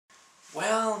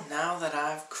Well, now that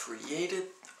I've created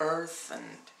Earth and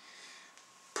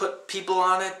put people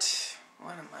on it,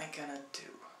 what am I gonna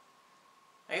do?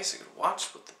 I guess I could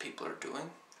watch what the people are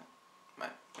doing.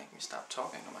 Might make me stop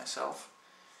talking to myself.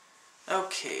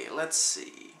 Okay, let's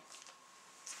see.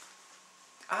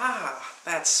 Ah,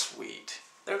 that's sweet.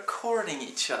 They're courting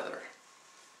each other.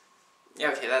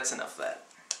 Okay, that's enough of that.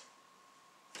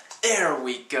 There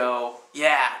we go.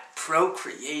 Yeah,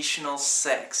 procreational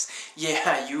sex.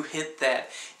 Yeah, you hit that.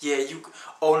 Yeah, you...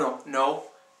 Oh, no.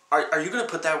 Are you gonna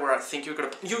put that where I think you're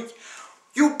gonna...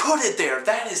 You put it there.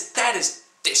 That is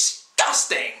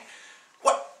disgusting.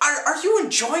 What? Are you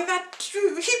enjoying that? He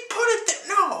put it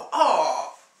there. No. Oh.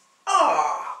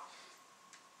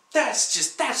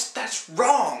 That's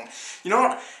wrong. You know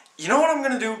what? You know what I'm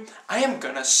gonna do? I am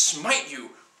gonna smite you.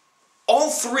 All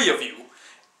three of you.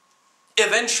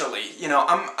 Eventually, you know,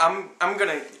 I'm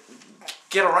gonna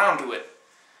get around to it.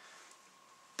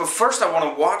 But first I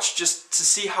want to watch just to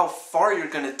see how far you're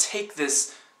gonna take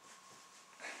this.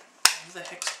 Who the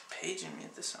heck's paging me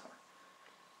at this hour?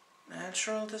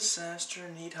 Natural disaster,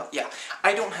 need help. Yeah,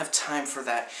 I don't have time for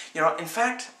that. You know, in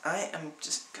fact, I am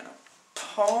just gonna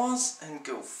pause and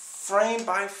go frame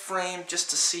by frame just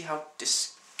to see how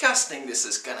disgusting this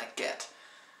is gonna get.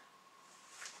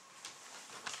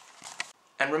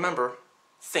 And remember,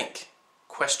 think,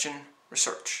 question,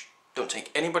 research. Don't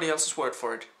take anybody else's word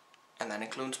for it, and that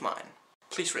includes mine.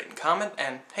 Please rate and comment,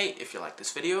 and hey, if you like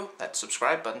this video, that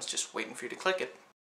subscribe button's just waiting for you to click it.